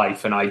kind of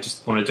life, and I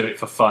just want to do it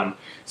for fun.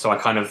 So I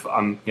kind of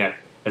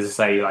as I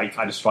say, like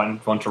I just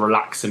want to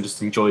relax and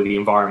just enjoy the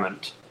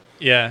environment.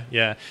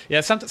 Yeah.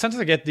 Sometimes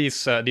I get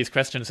these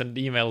questions and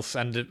emails,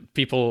 and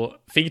people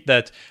think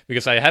that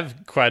because I have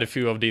quite a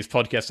few of these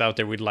podcasts out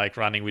there with like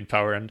running with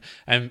power, and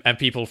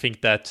people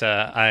think that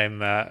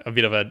I'm a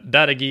bit of a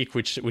data geek,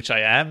 which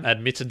I am,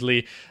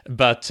 admittedly,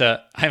 but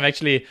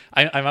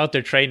I'm out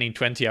there training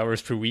 20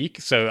 hours per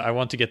week, so I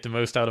want to get the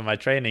most out of my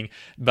training.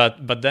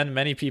 But then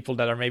many people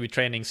that are maybe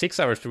training 6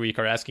 hours per week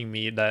are asking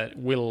me that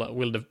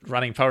will the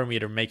running power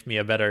meter make me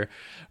a better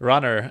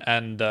runner?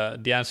 And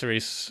the answer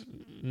is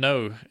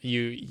no.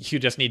 You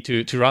just need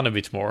to run a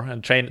bit more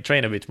and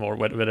train a bit more,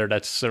 whether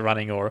that's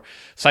running or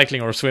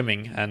cycling or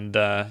swimming, and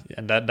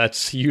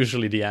that's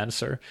usually the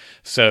answer.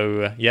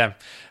 So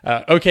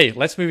okay,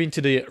 let's move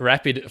into the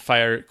rapid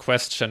fire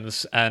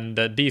questions, and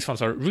these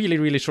ones are really,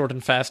 really short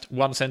and fast.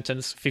 1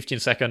 sentence, 15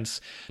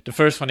 seconds. The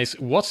first one is: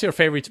 what's your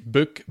favorite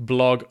book,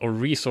 blog, or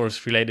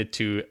resource related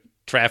to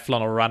triathlon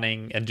or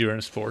running,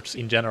 endurance sports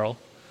in general?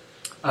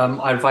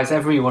 I advise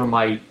every one of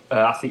my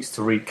athletes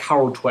to read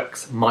Carol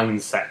Dweck's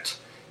Mindset.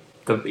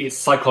 It's a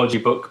psychology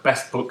book,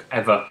 best book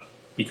ever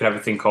you could ever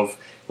think of.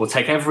 We'll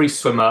take every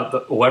swimmer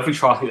or every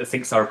triathlete that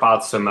thinks they're a bad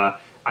swimmer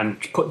and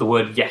put the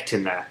word yet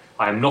in there.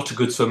 I am not a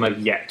good swimmer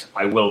yet.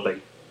 I will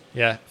be.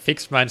 Yeah,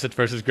 fixed mindset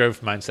versus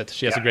growth mindset.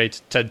 She has a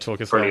great TED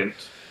talk as Brilliant.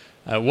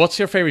 Well. What's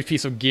your favorite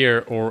piece of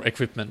gear or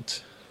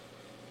equipment?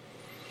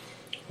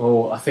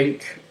 Well, I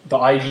think that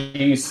I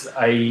use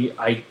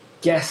I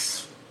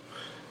guess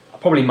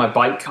probably my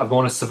bike. I'm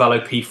on a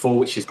Cervelo P4,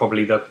 which is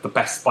probably the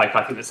best bike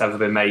I think that's ever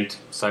been made.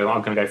 So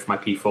I'm going to go for my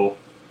P4.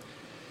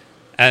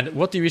 And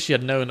what do you wish you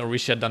had known or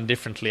wish you had done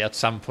differently at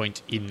some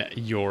point in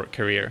your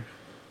career?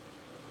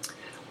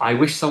 I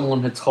wish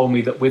someone had told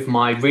me that with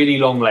my really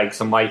long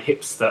legs and my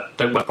hips that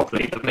don't work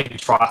properly, that maybe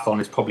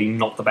triathlon is probably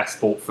not the best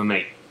sport for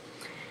me.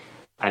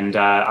 And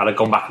I'd have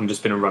gone back and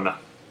just been a runner.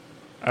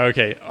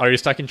 Okay, are you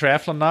stuck in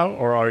triathlon now,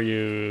 or are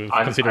you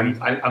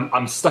considering?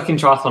 I'm stuck in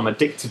triathlon. I'm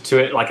addicted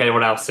to it, like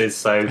anyone else is.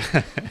 So,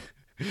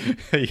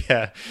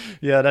 yeah,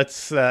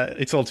 that's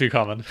it's all too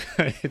common.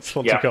 It's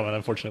all too common,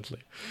 unfortunately.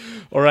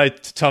 All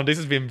right, Tom, this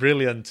has been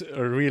brilliant,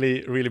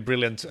 really, really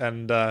brilliant,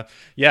 and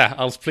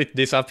I'll split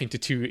this up into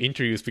 2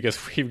 interviews because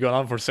we've gone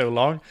on for so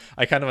long.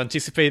 I kind of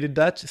anticipated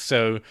that,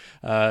 so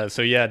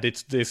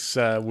this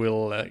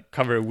will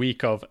cover a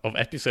week of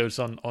episodes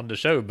on the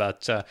show,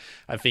 but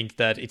I think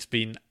that it's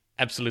been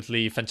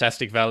absolutely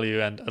fantastic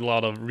value and a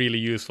lot of really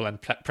useful and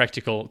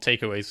practical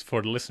takeaways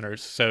for the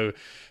listeners. So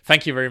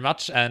thank you very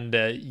much. And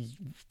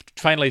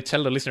finally,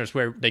 tell the listeners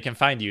where they can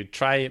find you.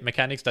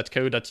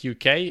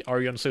 Trymechanics.co.uk.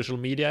 Are you on social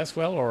media as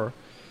well, or?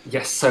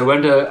 Yes, so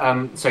under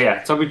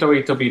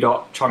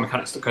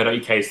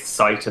www.trymechanics.co.uk is the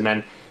site, and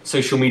then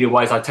social media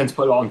wise, I tend to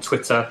put a lot on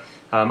Twitter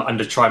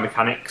under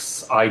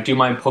Trymechanics. I do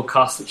my own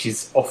podcast, which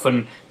is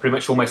often pretty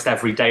much almost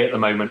every day at the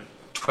moment,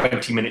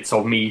 20 minutes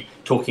of me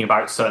talking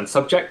about certain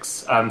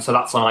subjects. So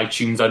that's on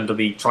iTunes under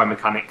the Try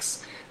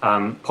Mechanics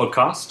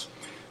podcast.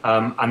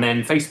 And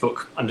then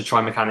Facebook under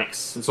Try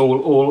Mechanics. It's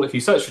all if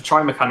you search for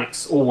Try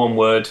Mechanics, all one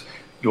word,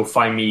 you'll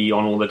find me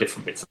on all the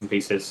different bits and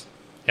pieces.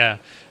 Yeah,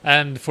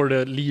 and for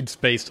the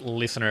Leeds-based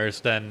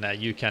listeners, then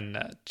you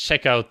can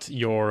check out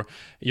your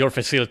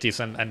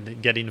facilities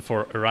and get in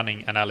for a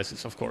running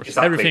analysis, of course.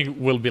 Exactly.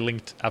 Everything will be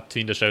linked up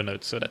to in the show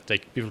notes so that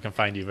people can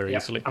find you very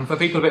easily. And for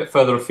people a bit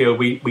further afield,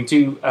 we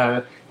do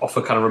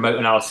offer kind of remote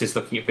analysis,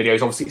 looking at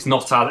videos. Obviously, it's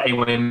not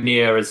anywhere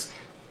near as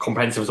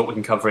comprehensive as what we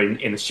can cover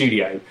in the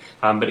studio,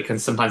 but it can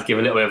sometimes give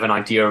a little bit of an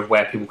idea of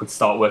where people could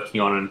start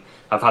working on. And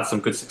I've had some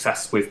good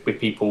success with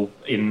people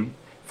in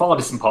far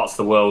distant parts of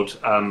the world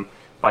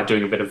by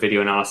doing a bit of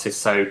video analysis,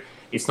 so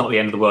it's not the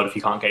end of the world if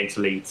you can't get into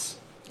Leeds.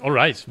 All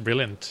right,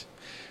 brilliant.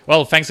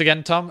 Well, thanks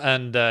again, Tom,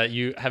 and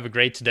you have a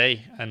great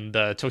day, and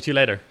talk to you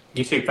later.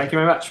 You too. Thank you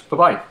very much.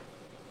 Bye-bye.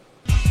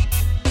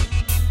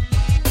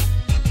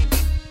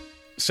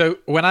 So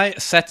when I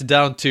sat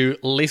down to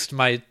list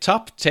my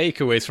top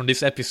takeaways from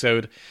this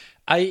episode,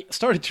 I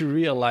started to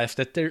realize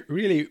that there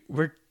really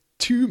were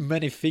too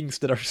many things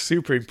that are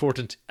super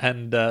important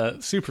and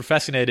super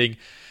fascinating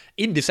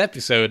in this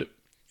episode.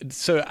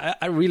 So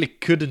I really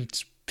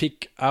couldn't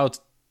pick out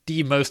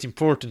the most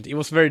important. It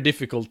was very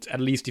difficult, at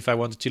least if I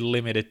wanted to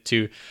limit it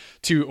to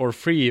 2 or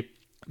 3.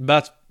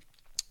 But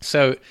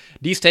so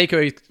these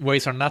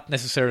takeaways are not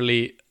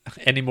necessarily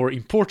any more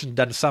important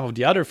than some of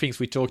the other things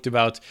we talked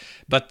about,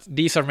 but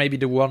these are maybe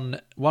the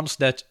ones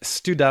that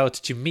stood out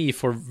to me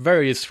for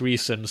various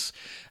reasons.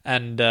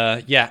 And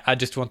I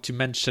just want to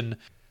mention,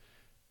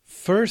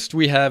 first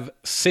we have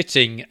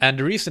sitting, and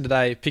the reason that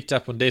I picked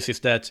up on this is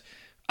that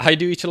I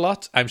do it a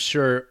lot. I'm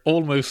sure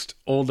almost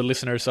all the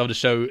listeners of the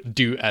show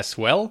do as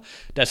well.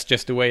 That's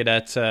just the way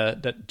that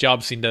that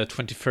jobs in the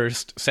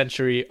 21st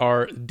century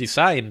are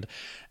designed.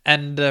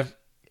 And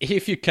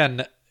if you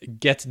can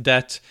get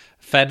that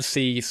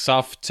fancy,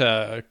 soft,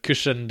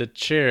 cushioned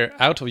chair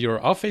out of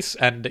your office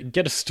and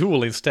get a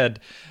stool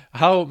instead,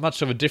 how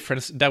much of a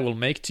difference that will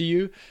make to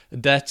you,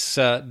 that's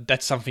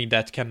something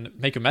that can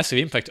make a massive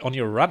impact on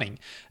your running.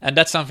 And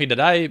that's something that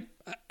I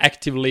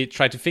actively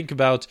try to think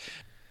about.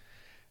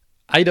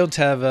 I don't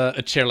have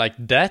a chair like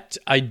that.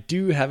 I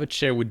do have a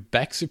chair with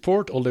back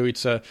support, although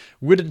it's a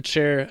wooden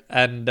chair.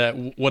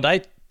 And what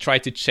I try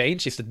to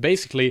change is that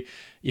basically,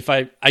 if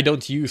I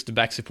don't use the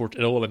back support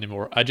at all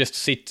anymore, I just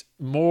sit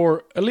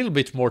a little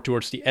bit more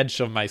towards the edge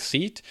of my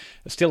seat,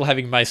 still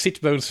having my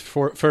sit bones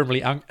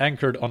firmly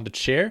anchored on the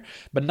chair,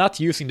 but not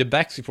using the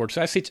back support.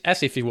 So I sit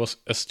as if it was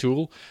a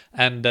stool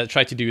and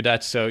try to do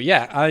that. So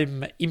yeah,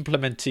 I'm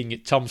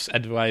implementing Tom's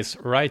advice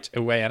right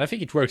away, and I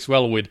think it works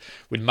well with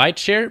my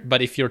chair.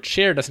 But if your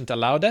chair doesn't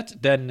allow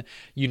that, then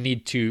you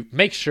need to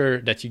make sure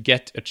that you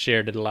get a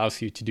chair that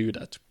allows you to do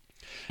that.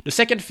 The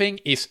second thing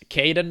is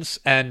cadence,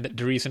 and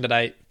the reason that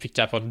I picked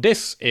up on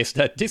this is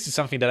that this is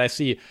something that I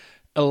see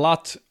a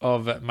lot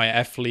of my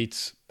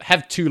athletes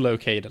have too low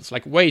cadence,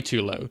 like way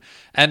too low.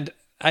 And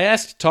I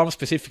asked Tom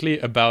specifically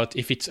about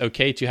if it's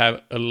okay to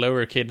have a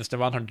lower cadence than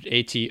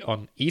 180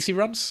 on easy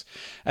runs,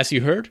 as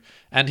you heard.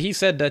 And he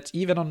said that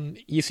even on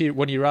easy,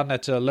 when you run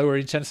at a lower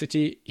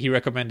intensity, he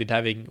recommended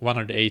having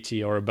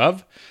 180 or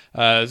above.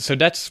 So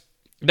that's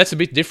a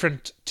bit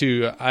different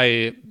to,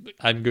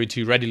 I'm going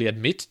to readily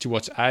admit, to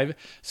what I've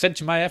said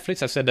to my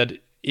athletes. I said that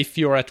if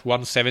you're at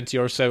 170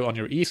 or so on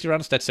your easy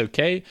runs, that's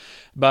okay.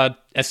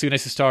 But as soon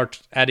as you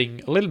start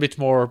adding a little bit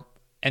more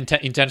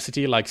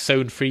intensity, like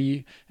zone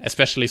 3,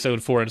 especially zone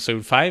 4 and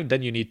zone 5,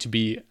 then you need to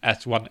be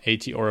at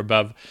 180 or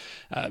above.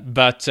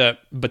 But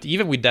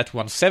even with that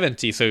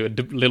 170, so a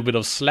little bit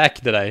of slack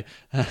that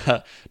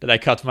I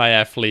cut my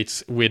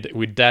athletes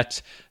with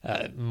that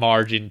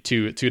margin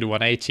to the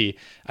 180,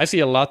 I see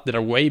a lot that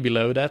are way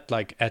below that,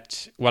 like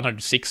at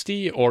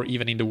 160 or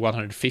even in the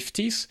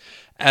 150s,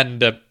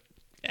 and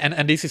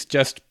this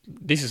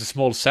is a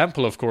small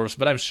sample, of course,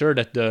 but I'm sure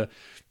that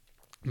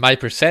my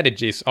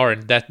percentages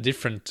aren't that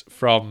different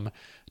from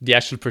the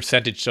actual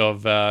percentage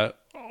of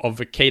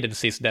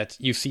cadences that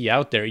you see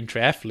out there in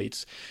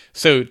triathletes.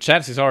 So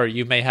chances are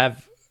you may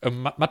have a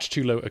much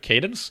too low a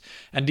cadence.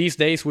 And these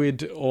days,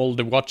 with all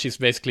the watches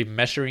basically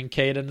measuring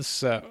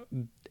cadence,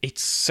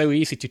 it's so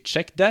easy to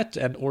check that,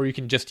 or you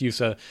can just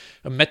use a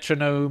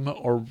metronome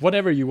or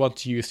whatever you want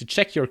to use to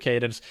check your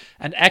cadence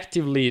and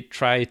actively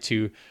try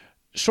to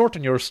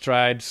shorten your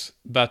strides,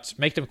 but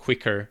make them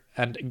quicker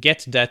and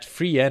get that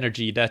free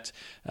energy, that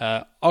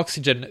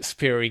oxygen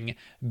sparing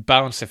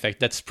bounce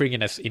effect, that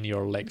springiness in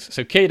your legs.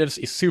 So cadence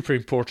is super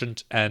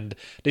important, and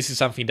this is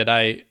something that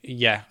I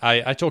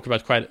talk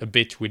about quite a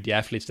bit with the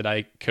athletes that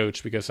I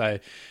coach, because I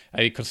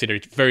consider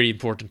it very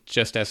important,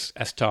 just as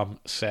Tom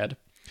said.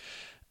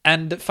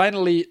 And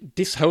finally,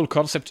 this whole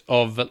concept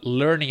of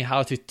learning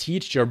how to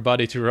teach your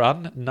body to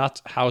run,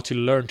 not how to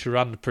learn to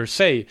run per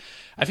se,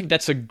 I think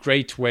that's a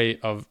great way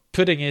of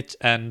putting it.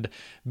 And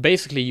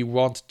basically, you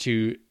want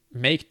to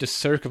make the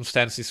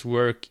circumstances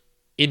work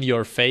in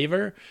your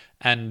favor.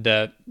 And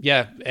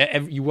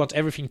you want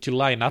everything to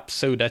line up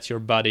so that your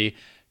body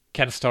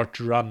can start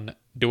to run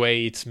the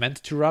way it's meant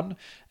to run,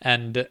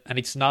 and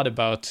it's not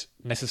about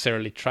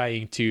necessarily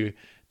trying to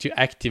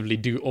actively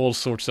do all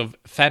sorts of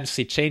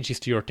fancy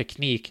changes to your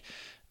technique.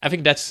 I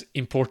think that's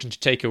important to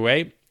take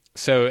away.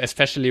 So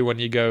especially when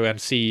you go and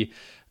see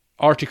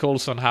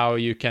articles on how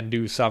you can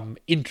do some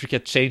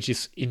intricate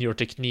changes in your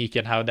technique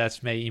and how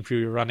that may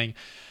improve your running,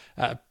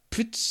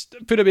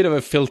 put a bit of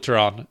a filter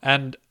on.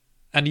 And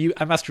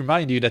I must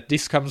remind you that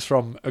this comes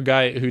from a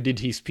guy who did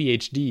his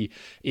PhD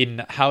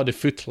in how the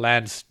foot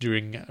lands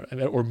during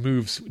or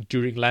moves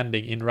during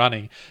landing in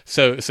running.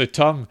 So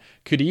Tom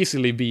could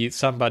easily be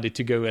somebody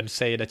to go and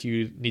say that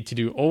you need to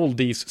do all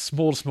these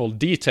small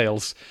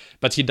details,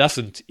 but he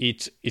doesn't.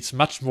 It's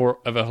much more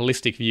of a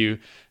holistic view,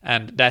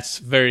 and that's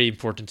very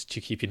important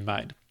to keep in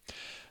mind.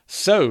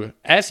 So,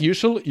 as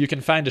usual, you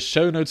can find the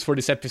show notes for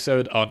this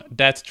episode on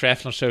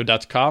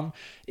thattriathlonshow.com.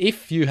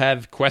 If you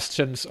have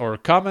questions or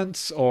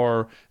comments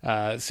or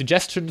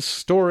suggestions,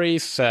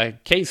 stories,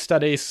 case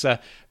studies,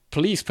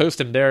 please post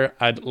them there.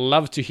 I'd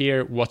love to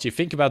hear what you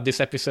think about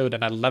this episode,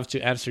 and I'd love to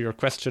answer your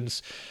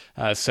questions.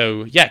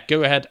 So,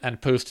 go ahead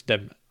and post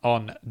them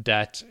on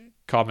that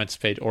comments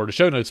page or the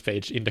show notes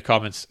page in the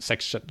comments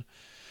section.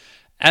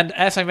 And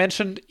as I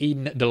mentioned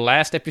in the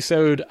last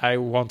episode, I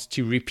want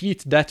to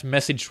repeat that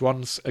message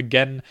once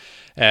again.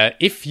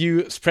 If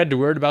you spread the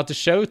word about the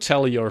show,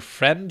 tell your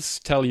friends,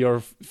 tell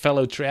your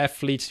fellow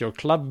triathletes, your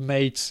club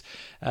mates,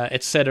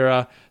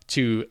 etc.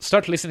 to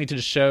start listening to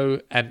the show.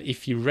 And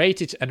if you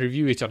rate it and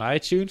review it on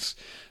iTunes,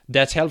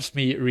 that helps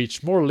me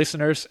reach more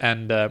listeners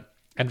and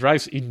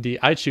rise in the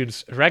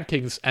iTunes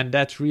rankings, and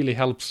that really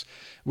helps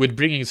with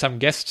bringing some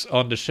guests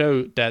on the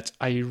show that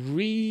I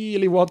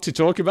really want to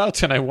talk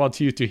about, and I want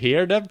you to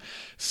hear them.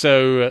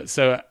 So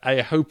I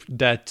hope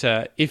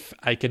that if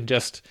I can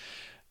just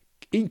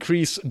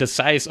increase the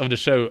size of the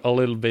show a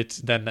little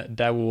bit, then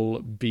that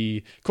will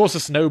cause a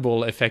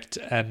snowball effect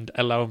and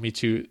allow me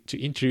to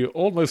interview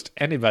almost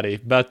anybody.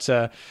 But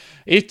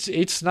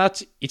it's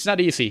not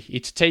easy.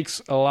 It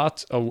takes a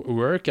lot of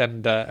work,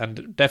 and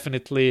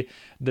definitely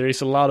there is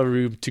a lot of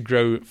room to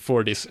grow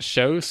for this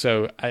show.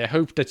 So I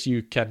hope that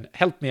you can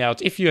help me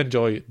out if you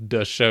enjoy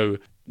the show.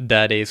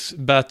 That is.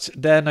 But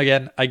then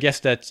again, I guess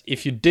that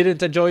if you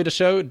didn't enjoy the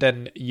show,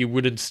 then you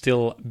wouldn't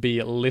still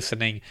be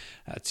listening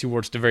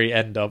towards the very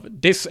end of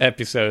this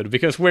episode,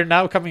 because we're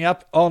now coming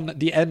up on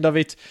the end of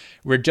it.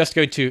 We're just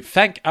going to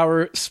thank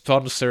our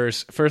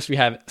sponsors. First, we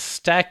have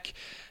Stack.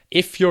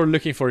 If you're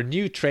looking for a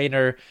new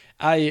trainer,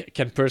 I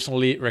can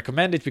personally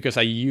recommend it because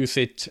I use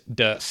it.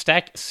 The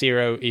Stack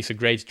Zero is a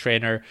great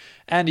trainer,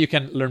 and you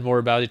can learn more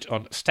about it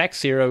on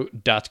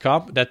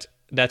stackzero.com.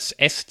 That's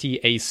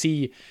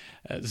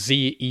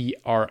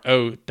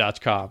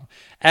STACZERO.com,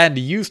 and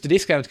use the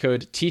discount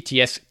code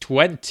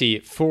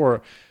TTS20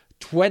 for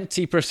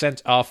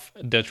 20% off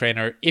the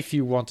trainer if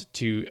you want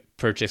to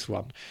purchase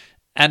one.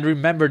 And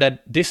remember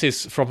that this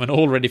is from an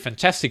already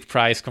fantastic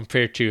price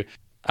compared to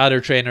other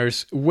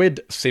trainers with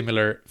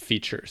similar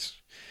features.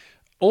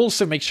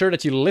 Also, make sure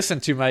that you listen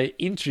to my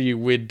interview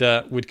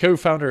with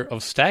co-founder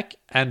of Stack,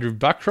 Andrew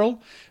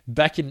Buckroll,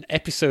 back in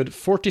episode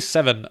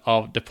 47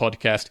 of the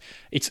podcast.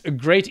 It's a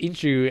great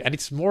interview, and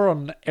it's more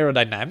on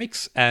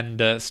aerodynamics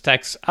and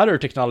Stack's other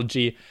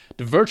technology,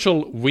 the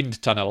virtual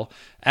wind tunnel.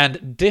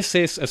 And this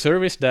is a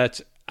service that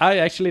I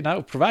actually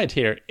now provide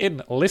here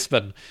in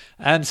Lisbon,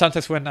 and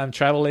sometimes when I'm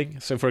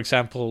traveling, so for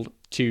example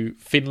to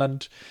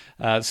Finland.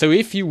 So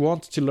if you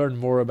want to learn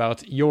more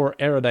about your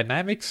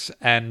aerodynamics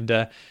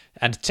and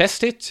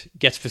test it,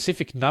 get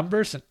specific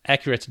numbers and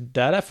accurate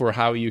data for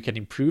how you can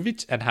improve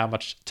it and how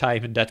much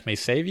time that may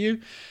save you,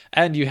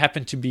 and you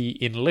happen to be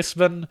in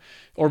Lisbon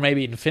or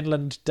maybe in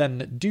Finland,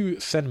 then do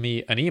send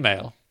me an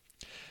email.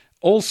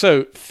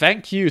 Also,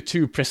 thank you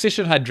to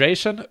Precision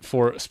Hydration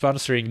for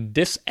sponsoring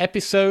this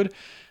episode.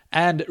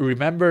 And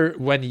remember,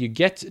 when you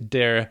get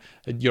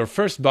your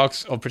first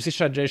box of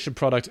Precision Hydration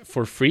product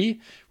for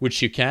free,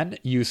 which you can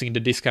using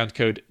the discount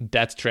code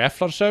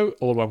ThatTriathlonShow,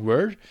 all one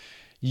word,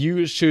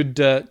 you should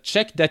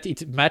check that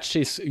it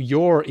matches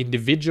your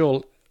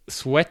individual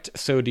sweat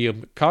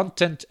sodium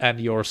content and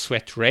your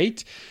sweat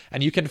rate.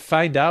 And you can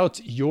find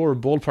out your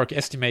ballpark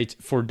estimate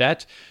for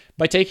that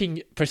by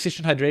taking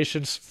Precision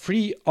Hydration's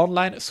free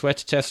online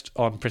sweat test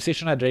on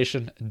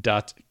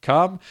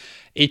precisionhydration.com.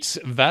 It's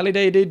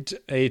validated.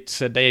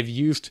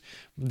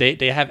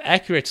 They have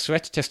accurate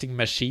sweat testing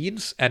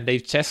machines, and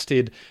they've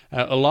tested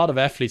a lot of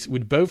athletes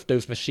with both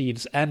those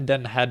machines, and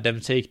then had them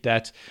take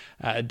that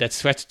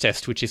sweat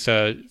test, which is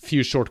a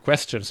few short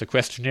questions, a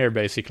questionnaire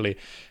basically,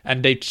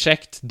 and they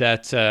checked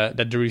that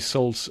the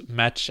results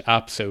match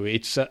up. So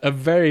it's a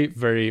very,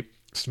 very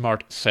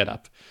smart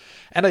setup.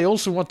 And I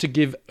also want to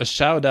give a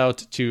shout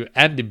out to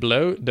Andy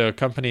Blow, the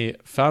company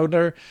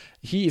founder.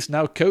 he is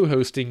now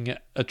co-hosting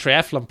a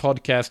triathlon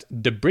podcast,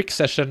 The Brick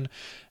Session.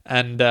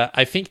 And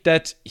I think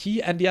that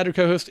he and the other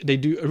co-host, they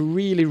do a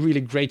really, really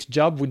great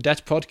job with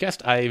that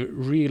podcast. I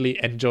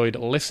really enjoyed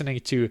listening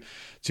to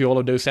all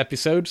of those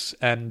episodes,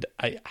 and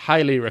I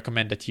highly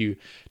recommend that you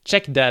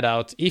check that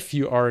out if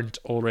you aren't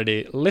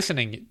already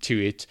listening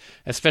to it,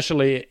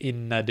 especially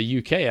in the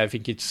UK. I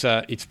think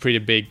it's pretty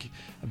big,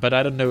 but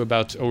I don't know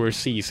about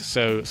overseas.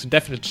 So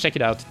definitely check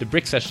it out, The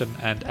Brick Session,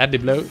 and Andy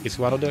Blow is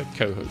one of the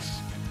co-hosts.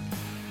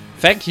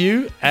 Thank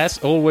you, as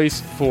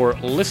always, for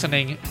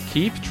listening.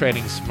 Keep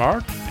training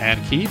smart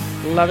and keep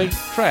loving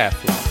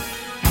triathlon.